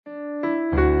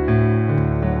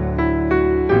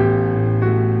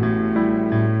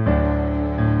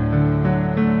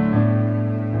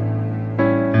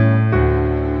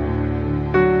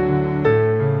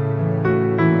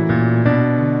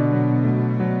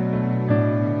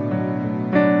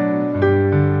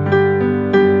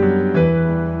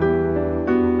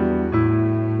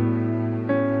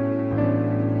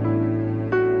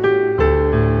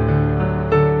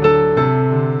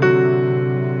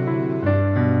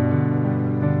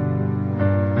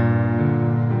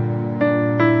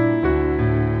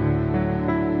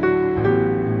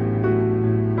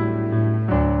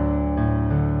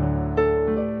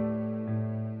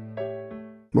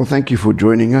Well, thank you for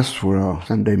joining us for our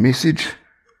Sunday message,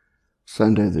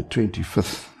 Sunday the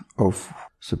 25th of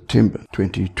September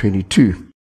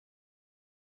 2022.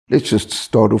 Let's just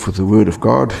start off with the Word of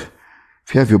God.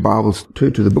 If you have your Bibles,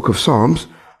 turn to the book of Psalms,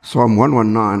 Psalm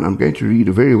 119. I'm going to read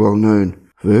a very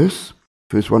well-known verse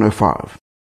 105.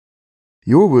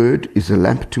 Your word is a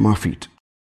lamp to my feet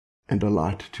and a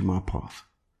light to my path.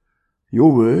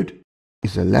 Your word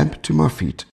is a lamp to my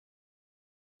feet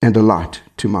and a light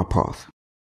to my path.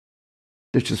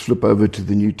 Let's just flip over to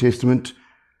the New Testament,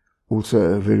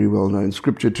 also a very well-known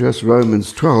scripture to us,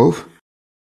 Romans 12,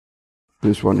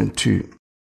 verse 1 and 2.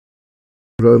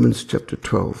 Romans chapter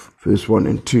 12, verse 1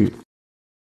 and 2.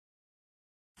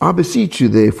 I beseech you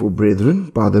therefore,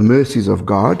 brethren, by the mercies of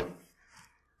God,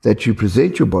 that you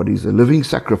present your bodies a living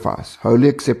sacrifice, wholly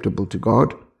acceptable to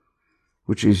God,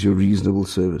 which is your reasonable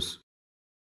service.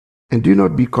 And do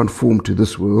not be conformed to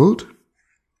this world,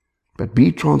 but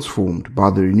be transformed by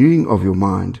the renewing of your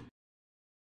mind,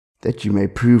 that you may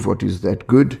prove what is that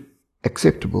good,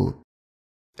 acceptable,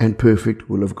 and perfect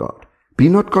will of God. Be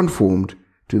not conformed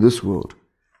to this world,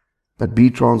 but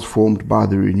be transformed by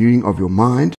the renewing of your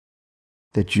mind,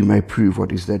 that you may prove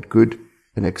what is that good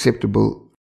and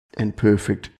acceptable and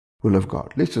perfect will of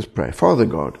God. Let's just pray. Father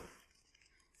God,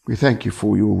 we thank you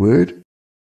for your word.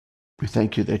 We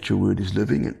thank you that your word is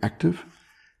living and active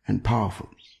and powerful.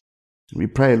 We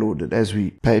pray, Lord, that as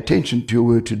we pay attention to your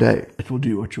word today, it will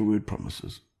do what your word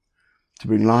promises, to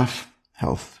bring life,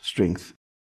 health, strength,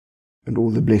 and all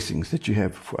the blessings that you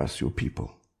have for us, your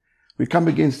people. We come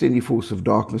against any force of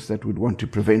darkness that would want to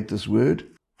prevent this word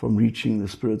from reaching the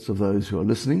spirits of those who are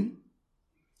listening.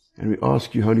 And we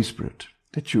ask you, Holy Spirit,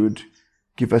 that you would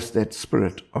give us that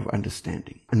spirit of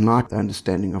understanding. Enlighten the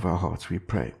understanding of our hearts, we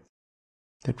pray,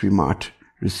 that we might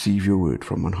receive your word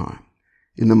from on high.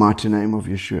 In the mighty name of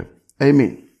Yeshua.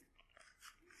 Amen.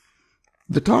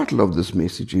 The title of this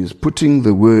message is Putting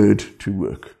the Word to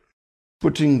Work.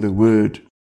 Putting the Word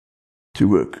to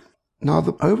Work. Now,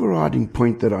 the overriding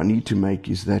point that I need to make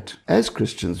is that as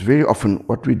Christians, very often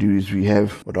what we do is we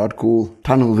have what I'd call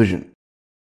tunnel vision.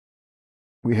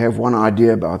 We have one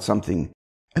idea about something,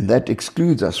 and that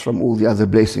excludes us from all the other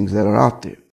blessings that are out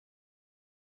there.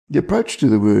 The approach to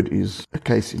the Word is a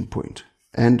case in point,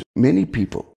 and many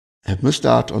people have missed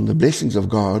out on the blessings of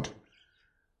God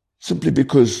simply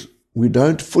because we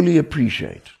don't fully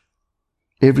appreciate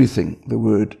everything the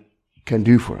Word can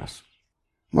do for us.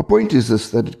 My point is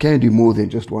this, that it can do more than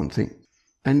just one thing.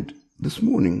 And this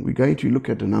morning we're going to look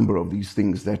at a number of these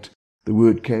things that the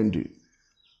Word can do.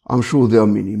 I'm sure there are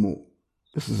many more.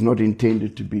 This is not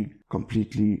intended to be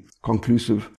completely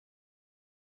conclusive.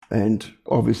 And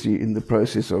obviously in the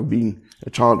process of being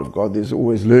a child of God, there's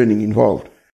always learning involved.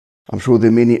 I'm sure there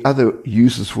are many other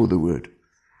uses for the Word.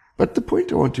 But the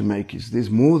point I want to make is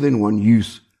there's more than one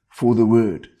use for the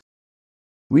word.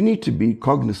 We need to be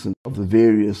cognizant of the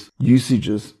various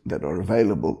usages that are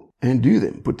available and do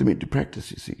them, put them into practice,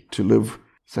 you see, to live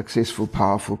successful,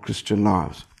 powerful Christian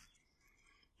lives.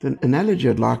 The analogy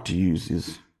I'd like to use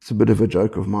is, it's a bit of a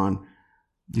joke of mine.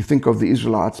 You think of the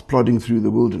Israelites plodding through the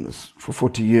wilderness for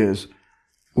 40 years.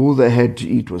 All they had to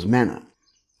eat was manna.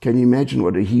 Can you imagine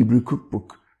what a Hebrew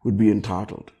cookbook would be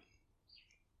entitled?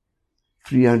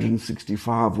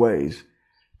 365 ways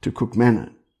to cook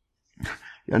manna.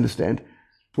 You understand?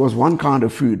 It was one kind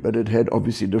of food, but it had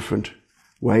obviously different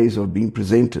ways of being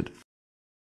presented.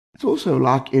 It's also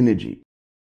like energy.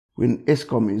 When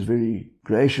Eskom is very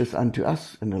gracious unto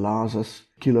us and allows us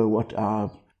a kilowatt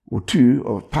hour or two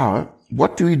of power,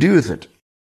 what do we do with it?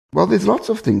 Well, there's lots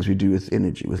of things we do with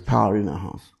energy, with power in our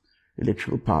house.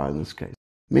 Electrical power in this case.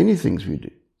 Many things we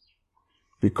do.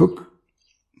 We cook,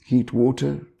 heat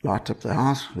water, light up the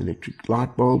house, electric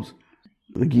light bulbs.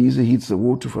 The geyser heats the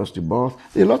water for us to bath.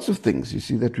 There are lots of things, you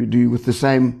see, that we do with the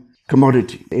same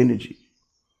commodity, energy.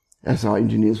 As our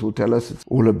engineers will tell us, it's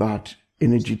all about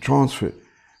energy transfer.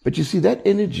 But you see, that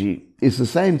energy is the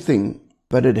same thing,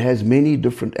 but it has many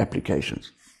different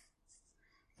applications.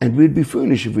 And we'd be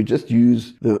foolish if we just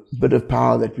use the bit of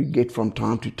power that we get from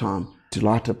time to time to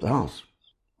light up the house.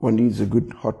 One needs a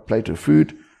good hot plate of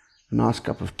food, a nice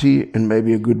cup of tea, and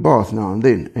maybe a good bath now and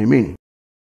then. Amen.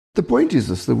 The point is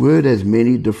this, the word has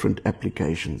many different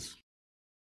applications,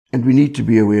 and we need to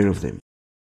be aware of them.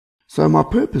 So my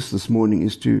purpose this morning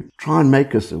is to try and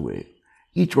make us aware.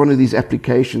 Each one of these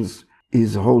applications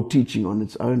is a whole teaching on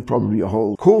its own, probably a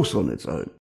whole course on its own.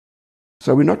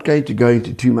 So we're not going to go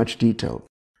into too much detail.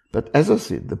 But as I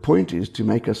said, the point is to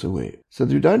make us aware, so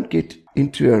that we don't get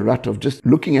into a rut of just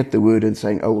looking at the word and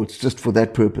saying, oh, it's just for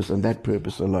that purpose and that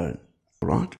purpose alone.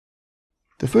 Right?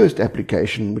 The first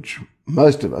application, which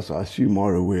most of us, I assume,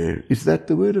 are aware, is that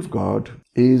the Word of God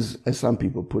is, as some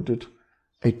people put it,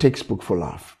 a textbook for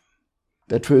life.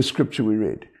 That first scripture we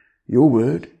read, your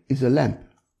word is a lamp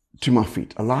to my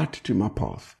feet, a light to my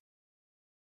path.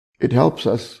 It helps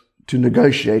us to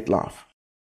negotiate life.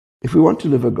 If we want to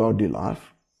live a godly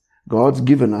life, God's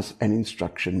given us an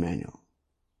instruction manual.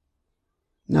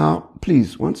 Now,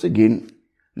 please, once again,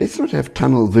 let's not have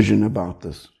tunnel vision about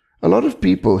this. A lot of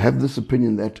people have this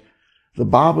opinion that the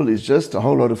Bible is just a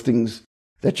whole lot of things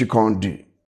that you can't do.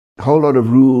 A whole lot of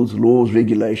rules, laws,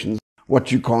 regulations,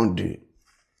 what you can't do.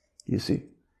 You see?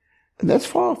 And that's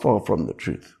far, far from the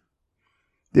truth.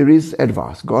 There is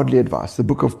advice, godly advice. The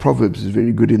book of Proverbs is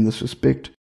very good in this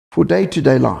respect. For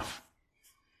day-to-day life,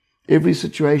 every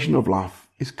situation of life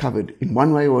is covered in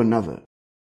one way or another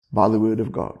by the Word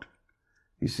of God.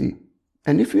 You see?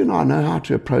 And if you and I know how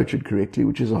to approach it correctly,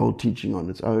 which is a whole teaching on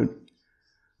its own,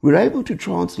 we're able to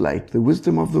translate the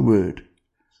wisdom of the Word,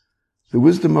 the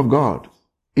wisdom of God,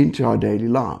 into our daily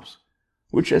lives,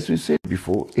 which, as we said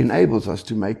before, enables us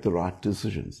to make the right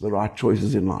decisions, the right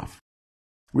choices in life,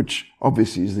 which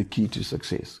obviously is the key to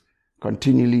success,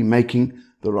 continually making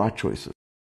the right choices.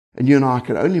 And you and I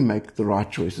can only make the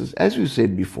right choices, as we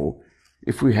said before,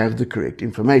 if we have the correct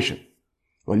information.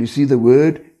 Well, you see, the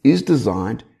Word is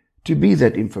designed to be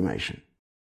that information.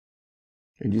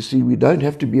 And you see, we don't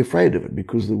have to be afraid of it,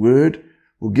 because the Word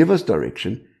will give us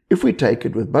direction if we take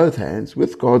it with both hands,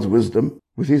 with God's wisdom,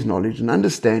 with His knowledge and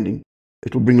understanding.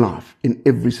 It will bring life in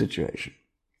every situation.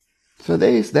 So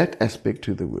there is that aspect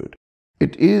to the Word.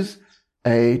 It is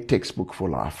a textbook for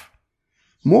life.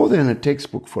 More than a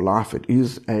textbook for life, it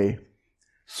is a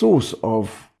source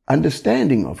of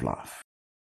understanding of life.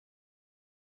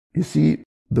 You see,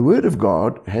 the Word of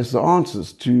God has the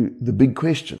answers to the big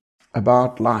questions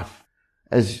about life,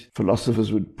 as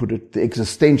philosophers would put it, the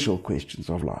existential questions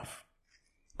of life.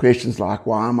 Questions like,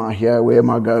 why am I here? Where am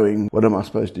I going? What am I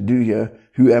supposed to do here?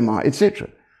 Who am I? Etc.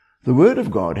 The Word of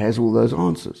God has all those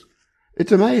answers.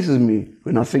 It amazes me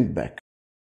when I think back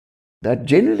that,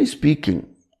 generally speaking,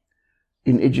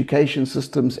 in education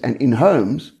systems and in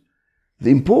homes, the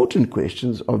important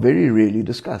questions are very rarely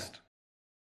discussed.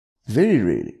 Very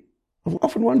rarely. I've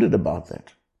often wondered about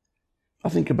that. I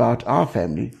think about our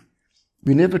family.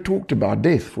 We never talked about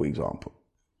death, for example.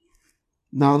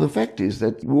 Now, the fact is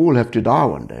that we all have to die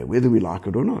one day, whether we like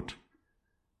it or not.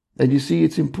 And you see,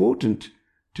 it's important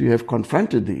to have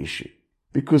confronted the issue,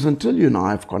 because until you and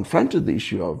I have confronted the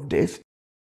issue of death,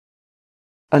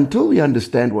 until we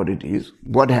understand what it is,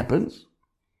 what happens,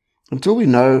 until we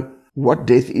know what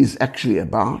death is actually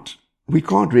about, we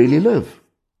can't really live.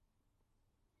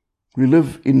 We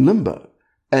live in limbo.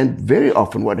 And very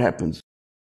often what happens,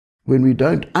 when we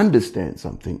don't understand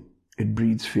something, it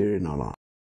breeds fear in our life.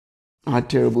 I had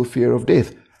terrible fear of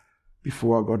death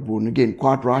before I got born again,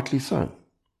 quite rightly so.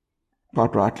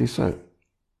 Quite rightly so.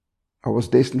 I was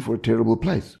destined for a terrible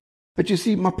place. But you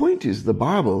see, my point is, the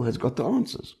Bible has got the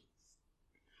answers.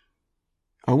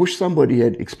 I wish somebody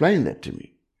had explained that to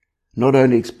me. Not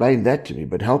only explained that to me,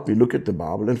 but helped me look at the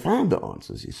Bible and find the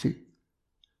answers, you see.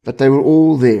 That they were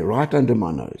all there, right under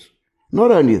my nose. Not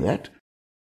only that,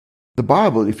 the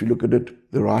Bible, if you look at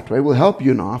it the right way, will help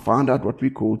you and I find out what we're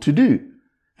called to do.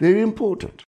 Very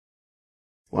important.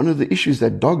 One of the issues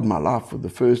that dogged my life for the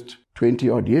first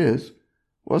 20-odd years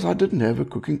was I didn't have a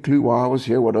cooking clue why I was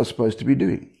here, what I was supposed to be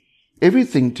doing.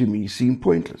 Everything to me seemed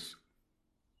pointless.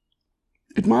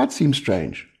 It might seem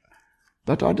strange,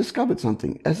 but I discovered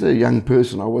something. As a young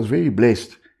person, I was very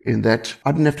blessed in that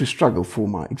I didn't have to struggle for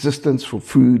my existence, for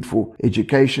food, for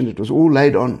education. It was all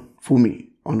laid on for me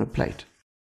on a plate.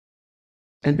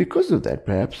 And because of that,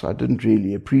 perhaps I didn't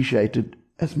really appreciate it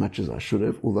as much as I should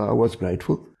have, although I was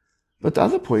grateful. But the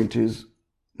other point is,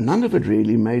 none of it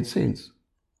really made sense.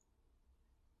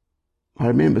 I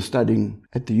remember studying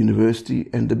at the university,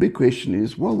 and the big question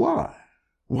is, well, why?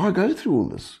 Why go through all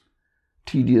this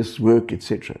tedious work,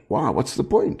 etc.? Why? What's the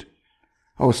point?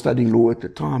 I was studying law at the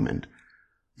time, and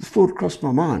the thought crossed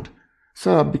my mind.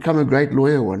 So I'd become a great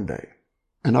lawyer one day.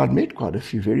 And I'd met quite a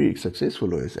few very successful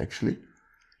lawyers, actually.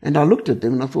 And I looked at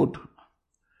them and I thought,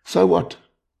 so what?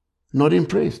 Not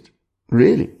impressed.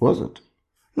 Really, wasn't.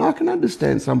 Now, I can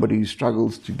understand somebody who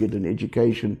struggles to get an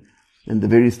education, and the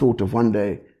very thought of one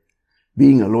day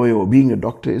being a lawyer or being a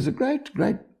doctor is a great,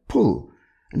 great pull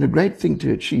and a great thing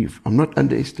to achieve. I'm not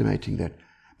underestimating that.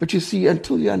 But you see,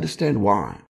 until you understand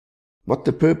why, what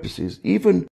the purpose is,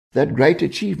 even that great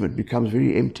achievement becomes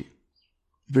very empty.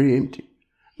 Very empty.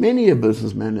 Many a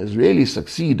businessman has really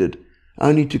succeeded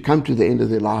only to come to the end of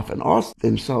their life and ask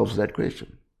themselves that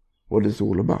question. What is it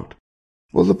all about?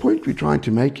 Well, the point we're trying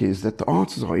to make is that the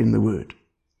answers are in the Word.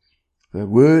 The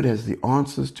Word has the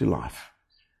answers to life.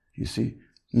 You see,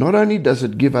 not only does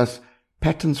it give us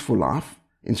patterns for life,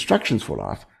 instructions for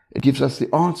life, it gives us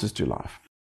the answers to life.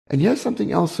 And here's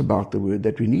something else about the Word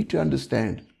that we need to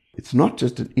understand. It's not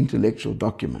just an intellectual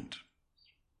document.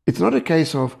 It's not a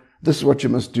case of, this is what you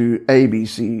must do, A, B,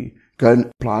 C, go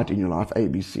and apply it in your life, A,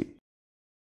 B, C.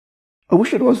 I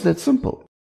wish it was that simple,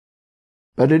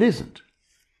 but it isn't.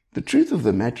 The truth of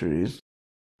the matter is,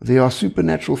 there are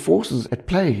supernatural forces at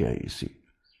play here, you see.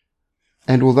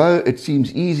 And although it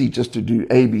seems easy just to do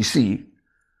A, B, C,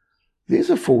 there's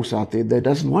a force out there that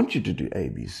doesn't want you to do A,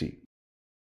 B, C.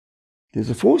 There's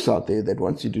a force out there that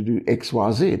wants you to do X,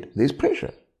 Y, Z. There's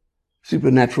pressure,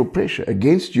 supernatural pressure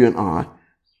against you and I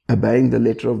obeying the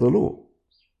letter of the law.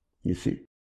 You see,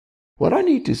 what I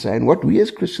need to say and what we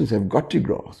as Christians have got to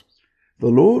grasp, the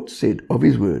Lord said of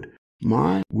His Word,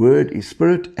 my Word is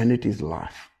spirit and it is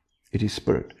life. It is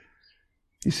spirit.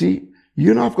 You see,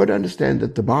 you and I have got to understand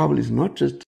that the Bible is not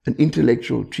just an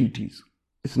intellectual treatise.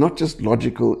 It's not just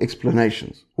logical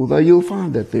explanations, although you'll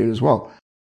find that there as well.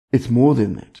 It's more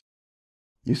than that.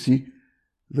 You see,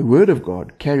 the Word of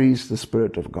God carries the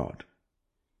Spirit of God.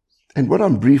 And what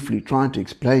I'm briefly trying to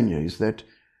explain here is that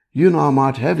you and I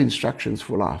might have instructions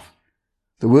for life.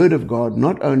 The Word of God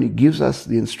not only gives us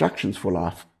the instructions for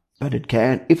life, but it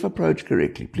can, if approached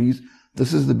correctly, please,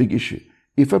 this is the big issue,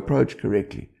 if approached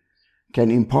correctly,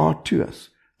 can impart to us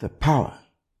the power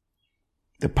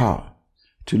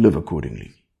to live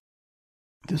accordingly.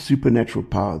 The supernatural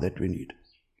power that we need.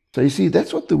 So you see,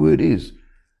 that's what the Word is.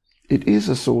 It is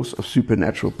a source of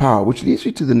supernatural power, which leads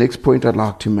me to the next point I'd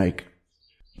like to make.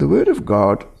 The Word of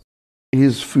God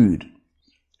is food.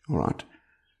 All right.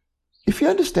 If you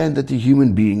understand that the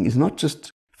human being is not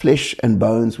just flesh and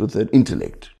bones with an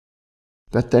intellect,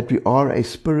 but that we are a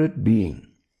spirit being.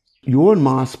 Your and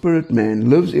my spirit man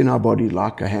lives in our body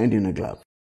like a hand in a glove.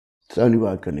 It's the only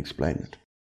way I can explain it.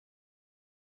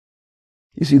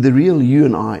 You see, the real you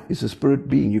and I is a spirit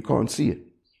being. You can't see it.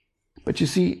 But you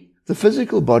see, the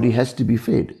physical body has to be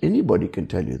fed. Anybody can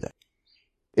tell you that.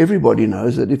 Everybody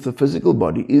knows that if the physical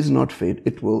body is not fed,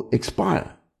 it will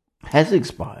expire. Has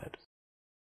expired.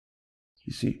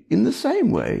 You see, in the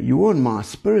same way, your and my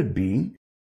spirit being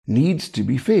needs to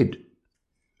be fed.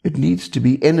 It needs to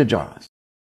be energized.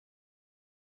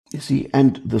 You see,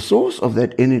 and the source of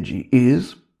that energy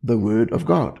is the Word of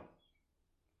God.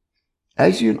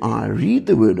 As you and I read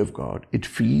the Word of God, it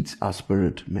feeds our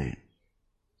spirit man.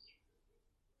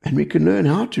 And we can learn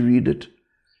how to read it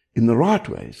in the right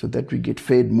way so that we get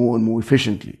fed more and more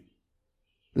efficiently.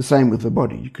 The same with the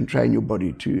body. You can train your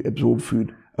body to absorb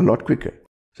food a lot quicker.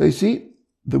 So you see,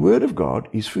 the Word of God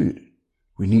is food.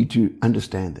 We need to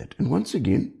understand that. And once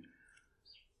again,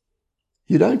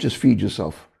 you don't just feed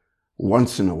yourself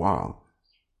once in a while.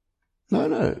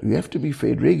 No, you have to be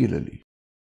fed regularly.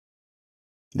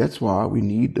 That's why we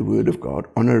need the Word of God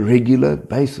on a regular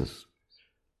basis.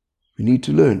 We need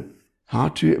to learn how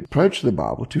to approach the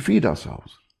Bible to feed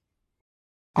ourselves.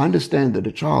 I understand that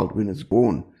a child, when it's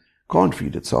born, can't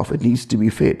feed itself. It needs to be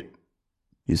fed.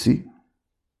 You see?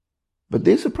 But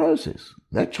there's a process.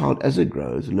 That child, as it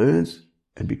grows, learns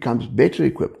and becomes better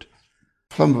equipped.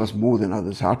 Some of us more than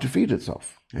others, how to feed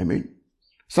itself. Amen.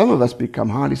 Some of us become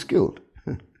highly skilled.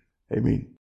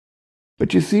 Amen.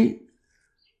 But you see,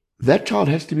 that child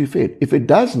has to be fed. If it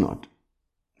does not,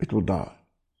 it will die.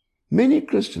 Many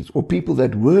Christians, or people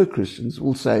that were Christians,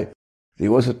 will say,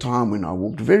 there was a time when I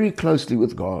walked very closely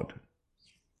with God.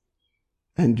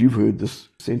 And you've heard this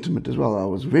sentiment as well. I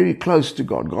was very close to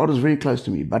God. God was very close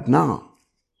to me. But now,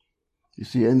 you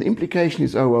see, and the implication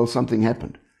is, oh, well, something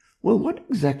happened. Well, what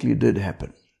exactly did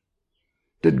happen?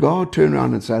 Did God turn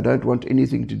around and say, I don't want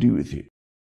anything to do with you?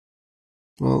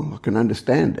 Well, I can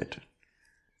understand that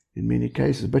in many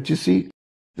cases. But you see,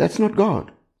 that's not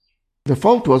God. The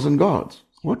fault wasn't God's.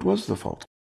 What was the fault?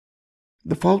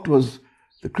 The fault was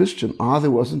the Christian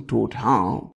either wasn't taught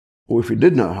how, or if he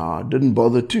did know how, didn't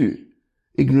bother to.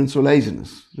 Ignorance or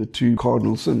laziness, the two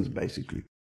cardinal sins, basically.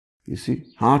 You see,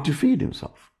 how to feed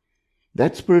himself.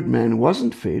 That spirit man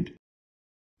wasn't fed.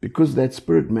 Because that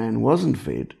spirit man wasn't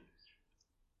fed,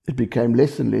 it became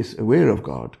less and less aware of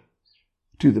God,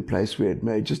 to the place where it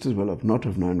may just as well have not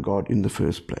have known God in the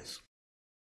first place.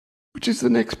 Which is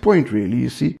the next point, really. You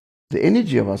see, the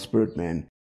energy of our spirit man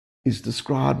is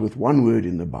described with one word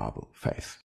in the Bible,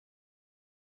 faith.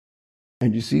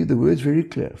 And you see, the word's very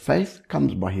clear. Faith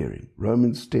comes by hearing.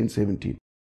 Romans 10:17.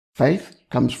 Faith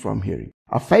comes from hearing.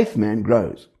 Our faith man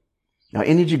grows. Our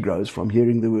energy grows from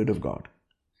hearing the Word of God.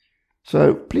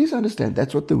 So please understand,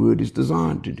 that's what the Word is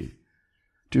designed to do,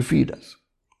 to feed us.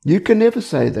 You can never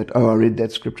say that, oh, I read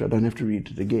that scripture, I don't have to read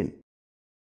it again.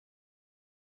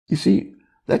 You see,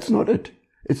 that's not it.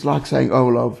 It's like saying,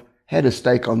 oh, well, I've had a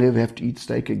steak, I'll never have to eat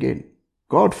steak again.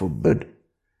 God forbid.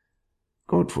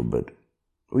 God forbid.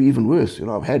 Or even worse,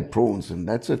 I've had prawns and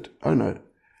that's it. Oh no.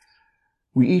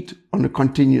 We eat on a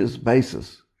continuous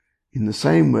basis. In the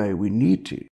same way, we need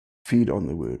to feed on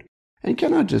the Word. And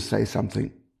can I just say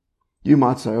something? You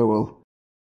might say, oh, well,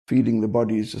 feeding the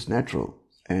body is just natural,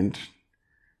 and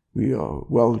we are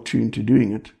well tuned to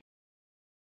doing it.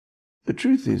 The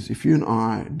truth is, if you and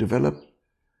I develop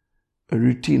a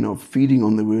routine of feeding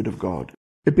on the Word of God,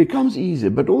 it becomes easier,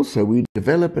 but also we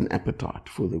develop an appetite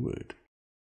for the Word.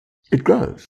 It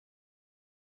grows.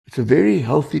 It's a very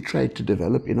healthy trait to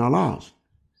develop in our lives,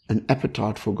 an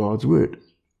appetite for God's Word.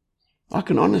 I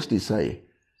can honestly say,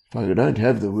 if I don't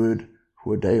have the Word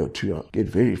for a day or two, I get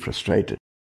very frustrated.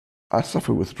 I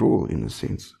suffer withdrawal in a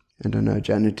sense, and I know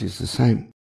Janet is the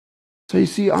same. So you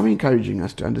see, I'm encouraging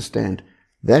us to understand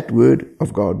that Word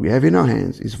of God we have in our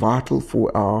hands is vital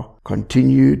for our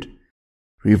continued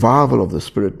revival of the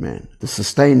spirit man, the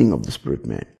sustaining of the spirit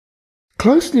man.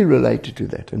 Closely related to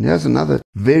that, and here's another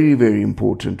very, very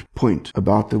important point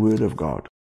about the Word of God.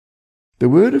 The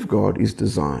Word of God is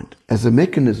designed as a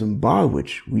mechanism by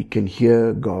which we can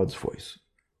hear God's voice.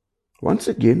 Once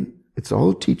again, it's a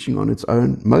whole teaching on its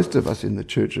own. Most of us in the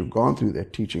church have gone through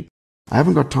that teaching. I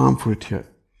haven't got time for it here.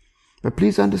 But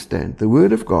please understand, the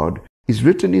Word of God is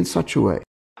written in such a way,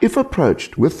 if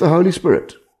approached with the Holy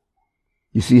Spirit.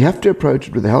 You see, you have to approach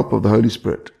it with the help of the Holy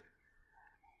Spirit.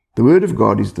 The Word of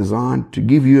God is designed to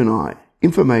give you and I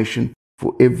information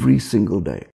for every single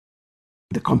day.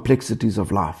 The complexities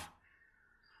of life.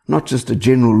 Not just a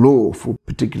general law for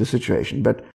a particular situation,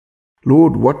 but,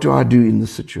 Lord, what do I do in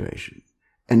this situation?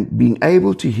 And being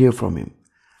able to hear from Him.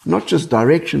 Not just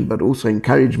direction, but also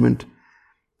encouragement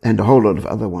and a whole lot of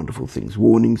other wonderful things,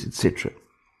 warnings, etc.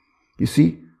 You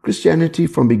see, Christianity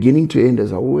from beginning to end,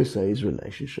 as I always say, is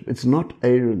relationship. It's not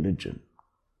a religion.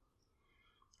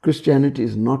 Christianity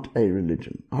is not a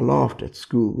religion. I laughed at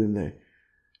school when they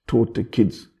taught the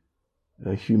kids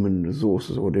human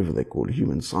resources, or whatever they call it,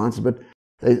 human science, but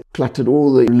they cluttered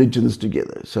all the religions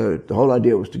together. So the whole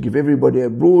idea was to give everybody a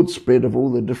broad spread of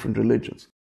all the different religions.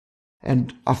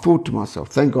 And I thought to myself,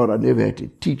 thank God I never had to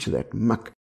teach that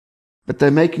muck. But they're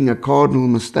making a cardinal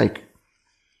mistake.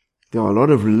 There are a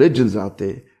lot of religions out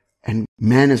there, and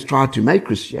man has tried to make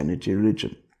Christianity a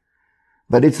religion.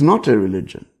 But it's not a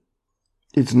religion.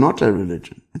 It's not a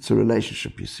religion. It's a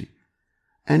relationship, you see.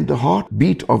 And the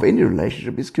heartbeat of any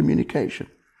relationship is communication.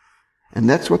 And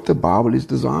that's what the Bible is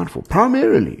designed for,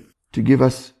 primarily to give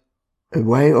us a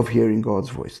way of hearing God's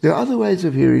voice. There are other ways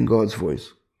of hearing God's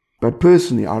voice, but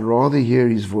personally, I'd rather hear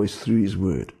His voice through His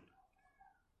Word.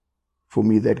 For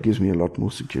me, that gives me a lot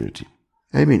more security.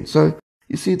 Amen. So,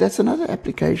 you see, that's another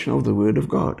application of the Word of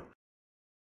God.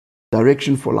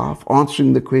 Direction for life,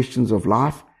 answering the questions of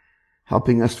life,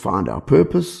 helping us find our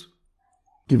purpose,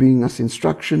 giving us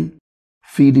instruction,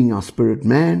 feeding our spirit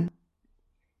man.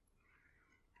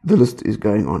 The list is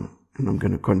going on, and I'm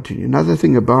going to continue. Another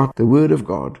thing about the Word of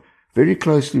God, very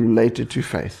closely related to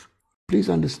faith. Please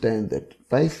understand that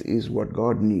faith is what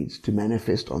God needs to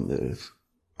manifest on the earth.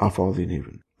 Our Father in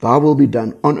heaven. Thy will be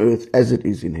done on earth as it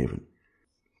is in heaven.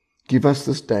 Give us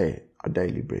this day our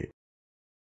daily bread.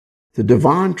 The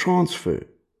divine transfer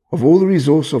of all the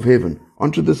resource of heaven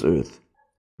onto this earth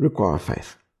require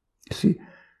faith. You see?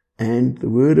 And the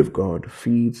Word of God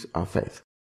feeds our faith.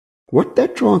 What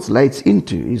that translates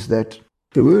into is that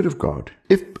the Word of God,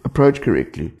 if approached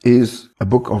correctly, is a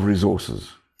book of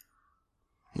resources.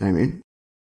 Amen.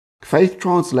 Faith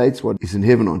translates what is in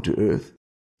heaven onto earth.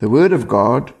 The Word of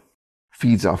God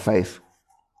feeds our faith,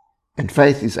 and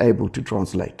faith is able to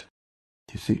translate.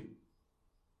 You see?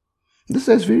 This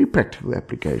has very practical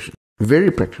application.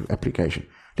 Very practical application.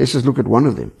 Let's just look at one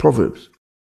of them. Proverbs.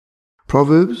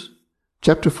 Proverbs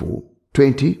chapter 4,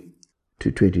 20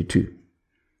 to 22.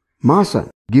 My son,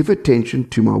 give attention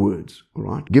to my words. All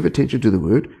right? Give attention to the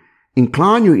word.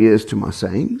 Incline your ears to my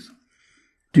sayings.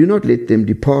 Do not let them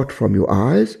depart from your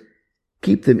eyes.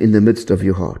 Keep them in the midst of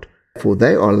your heart. For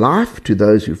they are life to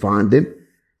those who find them,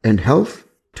 and health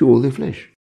to all their flesh.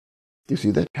 You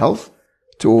see that? Health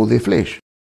to all their flesh.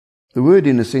 The word,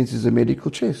 in a sense, is a medical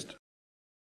chest.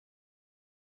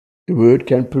 The word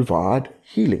can provide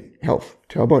healing, health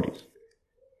to our bodies.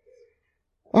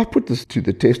 I've put this to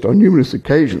the test on numerous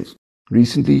occasions.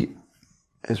 Recently,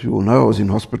 as we all know, I was in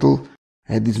hospital,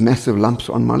 I had these massive lumps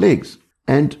on my legs.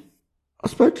 And I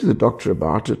spoke to the doctor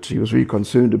about it. He was very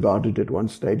concerned about it at one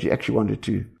stage. He actually wanted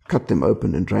to cut them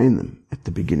open and drain them at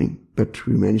the beginning, but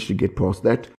we managed to get past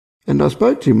that. And I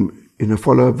spoke to him in a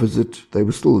follow-up visit. They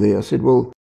were still there. I said,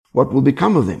 well, what will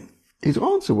become of them? His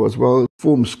answer was, well,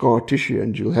 form scar tissue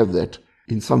and you'll have that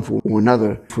in some form or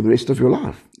another for the rest of your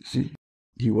life. See,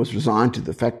 he was resigned to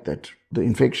the fact that the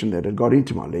infection that had got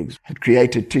into my legs had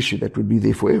created tissue that would be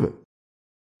there forever,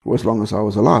 for as long as I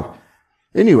was alive.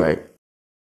 Anyway,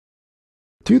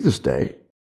 to this day,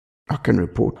 I can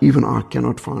report, even I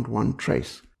cannot find one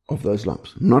trace of those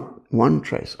lumps. Not one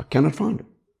trace. I cannot find it.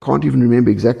 Can't even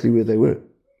remember exactly where they were.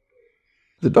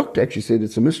 The doctor actually said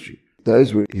it's a mystery.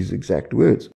 Those were his exact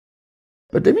words.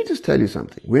 But let me just tell you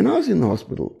something. When I was in the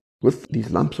hospital with these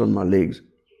lumps on my legs,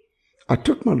 I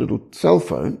took my little cell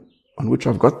phone, on which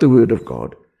I've got the Word of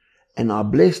God, and I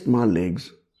blessed my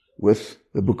legs with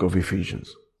the book of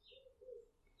Ephesians.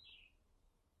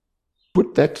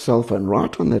 Put that cell phone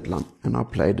right on that lump, and I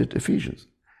played it Ephesians.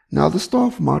 Now, the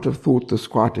staff might have thought this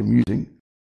quite amusing,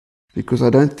 because I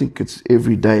don't think it's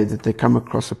every day that they come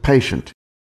across a patient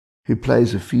who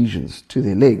plays Ephesians to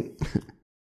their leg.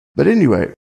 But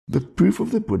anyway, the proof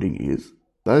of the pudding is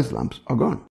those lumps are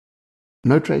gone.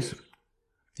 No trace of it.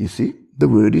 You see, the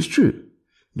word is true.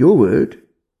 Your word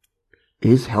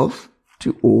is health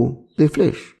to all their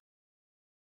flesh.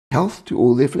 Health to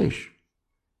all their flesh.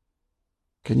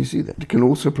 Can you see that? It can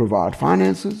also provide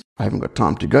finances. I haven't got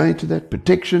time to go into that.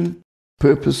 Protection,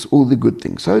 purpose, all the good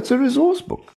things. So it's a resource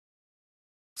book.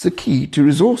 It's the key to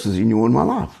resources in your and my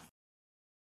life.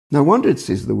 No wonder it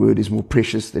says the word is more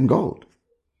precious than gold.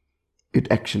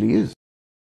 It actually is.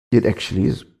 It actually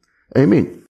is.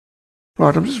 Amen.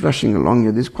 Right, I'm just rushing along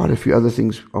here. There's quite a few other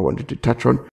things I wanted to touch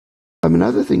on.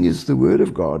 Another thing is the Word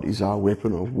of God is our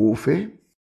weapon of warfare.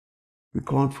 We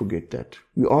can't forget that.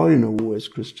 We are in a war as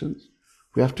Christians.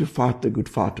 We have to fight the good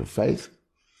fight of faith.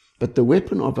 But the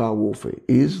weapon of our warfare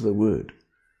is the Word,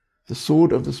 the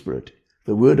sword of the Spirit,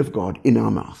 the Word of God in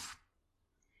our mouth.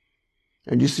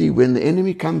 And you see, when the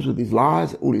enemy comes with his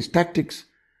lies, all his tactics,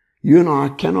 you and I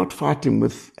cannot fight him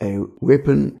with a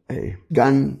weapon, a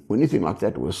gun, or anything like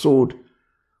that, or a sword.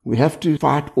 We have to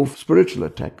fight off spiritual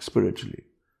attack spiritually.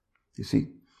 You see?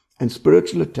 And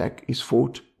spiritual attack is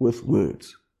fought with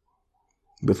words.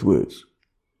 With words.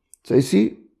 So you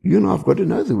see, you and I have got to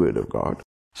know the Word of God.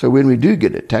 So when we do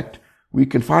get attacked, we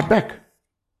can fight back.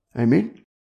 Amen?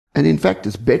 And in fact,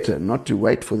 it's better not to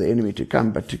wait for the enemy to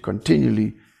come, but to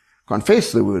continually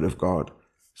confess the Word of God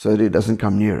so that it doesn't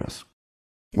come near us.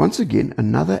 Once again,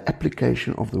 another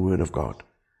application of the Word of God.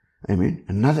 Amen?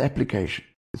 Another application.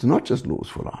 It's not just laws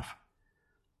for life.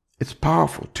 It's a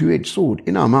powerful, two-edged sword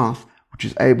in our mouth, which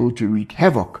is able to wreak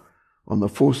havoc on the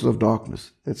forces of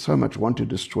darkness that so much want to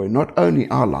destroy not only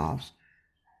our lives,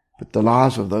 but the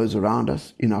lives of those around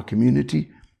us, in our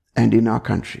community, and in our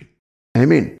country.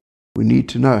 Amen. We need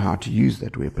to know how to use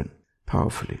that weapon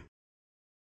powerfully.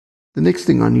 The next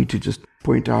thing I need to just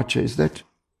point out here is that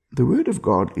the Word of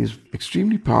God is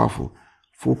extremely powerful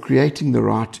for creating the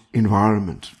right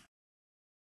environment.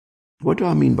 What do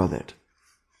I mean by that?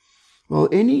 Well,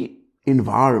 any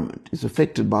environment is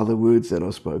affected by the words that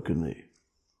are spoken there.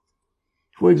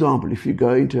 For example, if you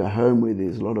go into a home where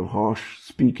there's a lot of harsh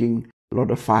speaking, a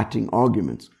lot of fighting,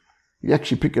 arguments, you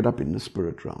actually pick it up in the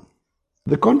spirit realm.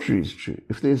 The contrary is true.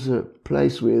 If there's a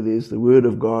place where there's the Word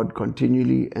of God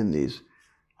continually and there's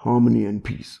harmony and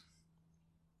peace,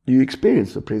 you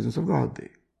experience the presence of God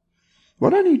there.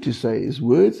 What I need to say is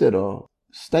words that are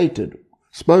stated,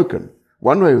 spoken,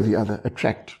 one way or the other,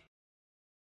 attract.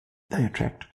 They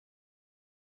attract.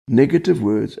 Negative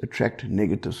words attract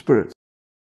negative spirits.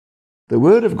 The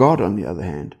Word of God, on the other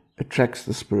hand, attracts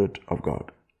the Spirit of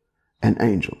God and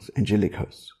angels, angelic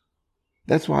hosts.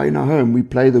 That's why in our home we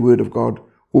play the Word of God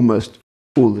almost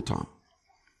all the time.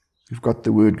 We've got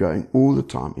the Word going all the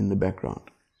time in the background.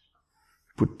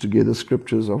 Put together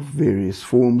scriptures of various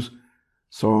forms,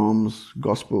 Psalms,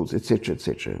 Gospels, etc.,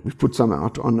 etc. We've put some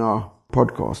out on our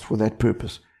podcast for that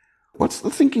purpose. What's the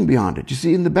thinking behind it? You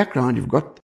see, in the background, you've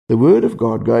got the Word of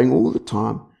God going all the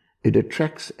time. It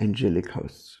attracts angelic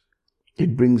hosts.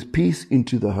 It brings peace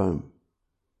into the home.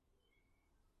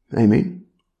 Amen?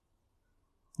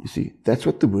 You see, that's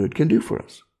what the Word can do for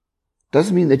us.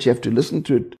 Doesn't mean that you have to listen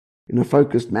to it in a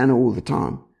focused manner all the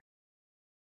time.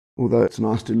 Although it's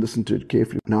nice to listen to it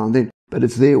carefully now and then. But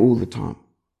it's there all the time.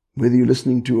 Whether you're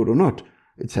listening to it or not,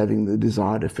 it's having the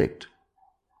desired effect.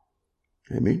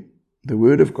 Amen? The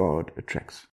Word of God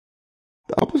attracts.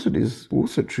 The opposite is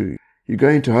also true. You go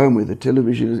into a home where the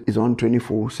television is on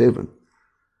 24/7.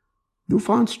 You'll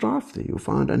find strife there. You'll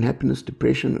find unhappiness,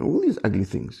 depression, all these ugly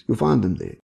things. You'll find them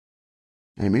there.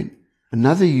 Amen?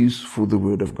 Another use for the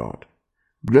Word of God.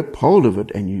 Grip hold of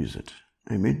it and use it.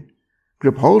 Amen?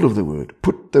 Grip hold of the Word.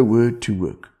 Put the Word to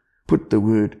work. Put the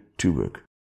Word to work.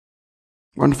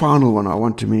 One final one I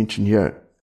want to mention here.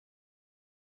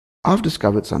 I've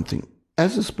discovered something.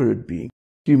 as a spirit being,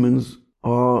 humans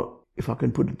are, if I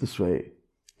can put it this way,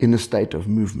 in a state of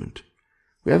movement.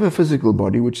 We have a physical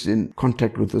body which is in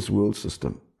contact with this world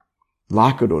system,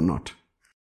 like it or not.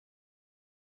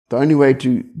 The only way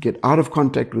to get out of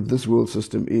contact with this world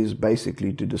system is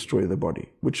basically to destroy the body,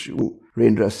 which will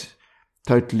render us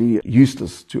totally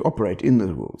useless to operate in the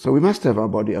world. So we must have our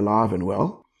body alive and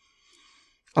well.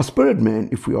 Our spirit man,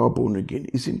 if we are born again,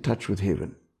 is in touch with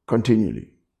heaven continually.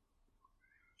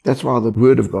 That's why the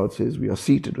Word of God says we are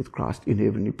seated with Christ in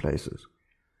heavenly places.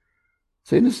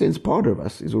 So in a sense, part of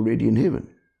us is already in heaven.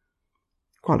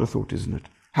 Quite a thought, isn't it?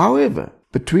 However,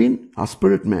 between our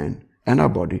spirit man and our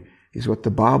body is what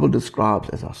the Bible describes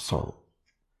as our soul.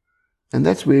 And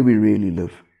that's where we really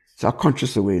live. It's our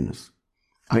conscious awareness,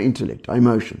 our intellect, our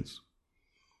emotions.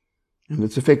 And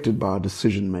it's affected by our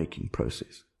decision-making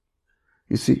process.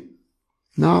 You see?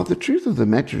 Now, the truth of the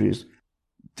matter is,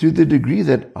 to the degree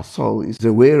that our soul is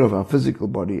aware of our physical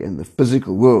body and the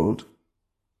physical world,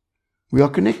 we are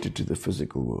connected to the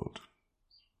physical world.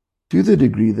 To the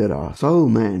degree that our soul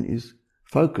man is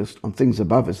focused on things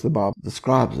above, as the Bible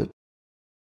describes it,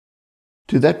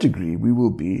 to that degree we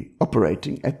will be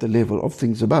operating at the level of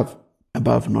things above,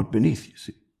 not beneath, you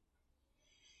see.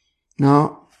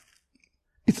 Now,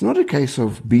 it's not a case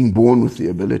of being born with the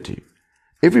ability.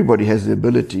 Everybody has the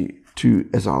ability to,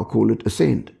 as I'll call it,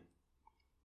 ascend.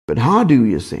 But how do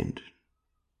we ascend?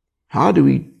 How do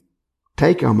we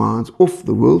take our minds off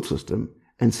the world system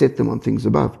and set them on things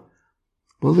above?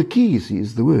 Well, the key, you see,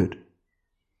 is the Word,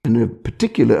 and a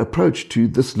particular approach to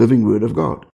this living Word of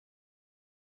God.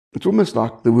 It's almost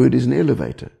like the Word is an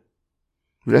elevator.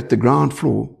 We're at the ground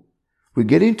floor. We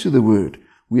get into the Word.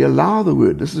 We allow the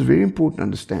Word, this is very important to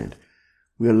understand,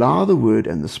 we allow the Word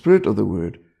and the Spirit of the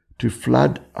Word to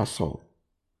flood our soul.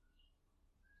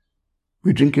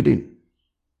 We drink it in.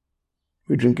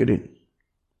 We drink it in.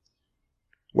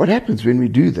 What happens when we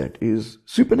do that is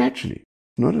supernaturally,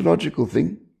 not a logical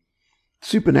thing.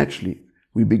 Supernaturally,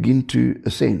 we begin to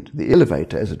ascend. The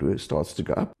elevator, as it were, starts to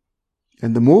go up.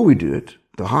 And the more we do it,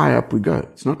 the higher up we go.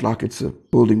 It's not like it's a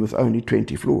building with only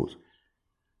 20 floors.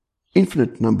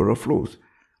 Infinite number of floors.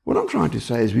 What I'm trying to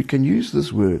say is we can use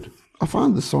this word. I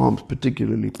find the Psalms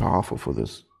particularly powerful for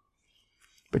this.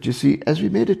 But you see, as we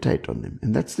meditate on them,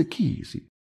 and that's the key, you see,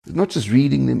 it's not just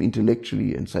reading them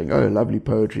intellectually and saying, oh, lovely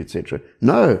poetry, etc.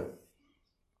 No.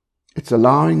 It's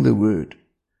allowing the Word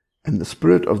and the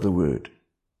Spirit of the Word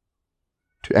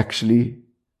to actually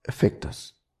affect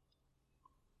us,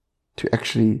 to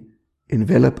actually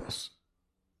envelop us.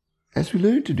 As we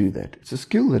learn to do that, it's a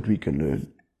skill that we can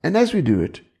learn. And as we do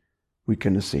it, we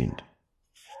can ascend.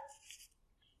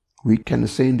 We can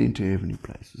ascend into heavenly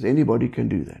places. Anybody can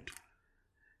do that.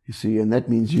 You see, and that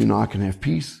means you and I can have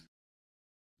peace,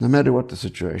 no matter what the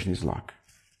situation is like.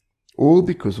 All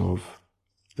because of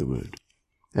the Word.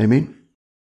 Amen?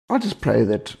 I just pray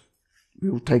that we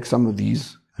will take some of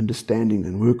these understandings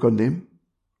and work on them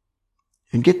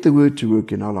and get the Word to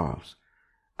work in our lives.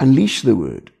 Unleash the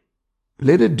Word.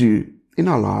 Let it do in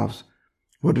our lives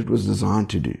what it was designed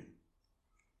to do.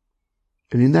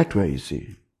 And in that way, you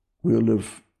see, we'll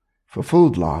live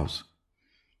fulfilled lives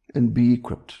and be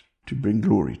equipped to bring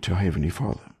glory to our Heavenly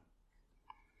Father.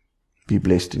 Be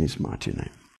blessed in His mighty name.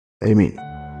 Amen.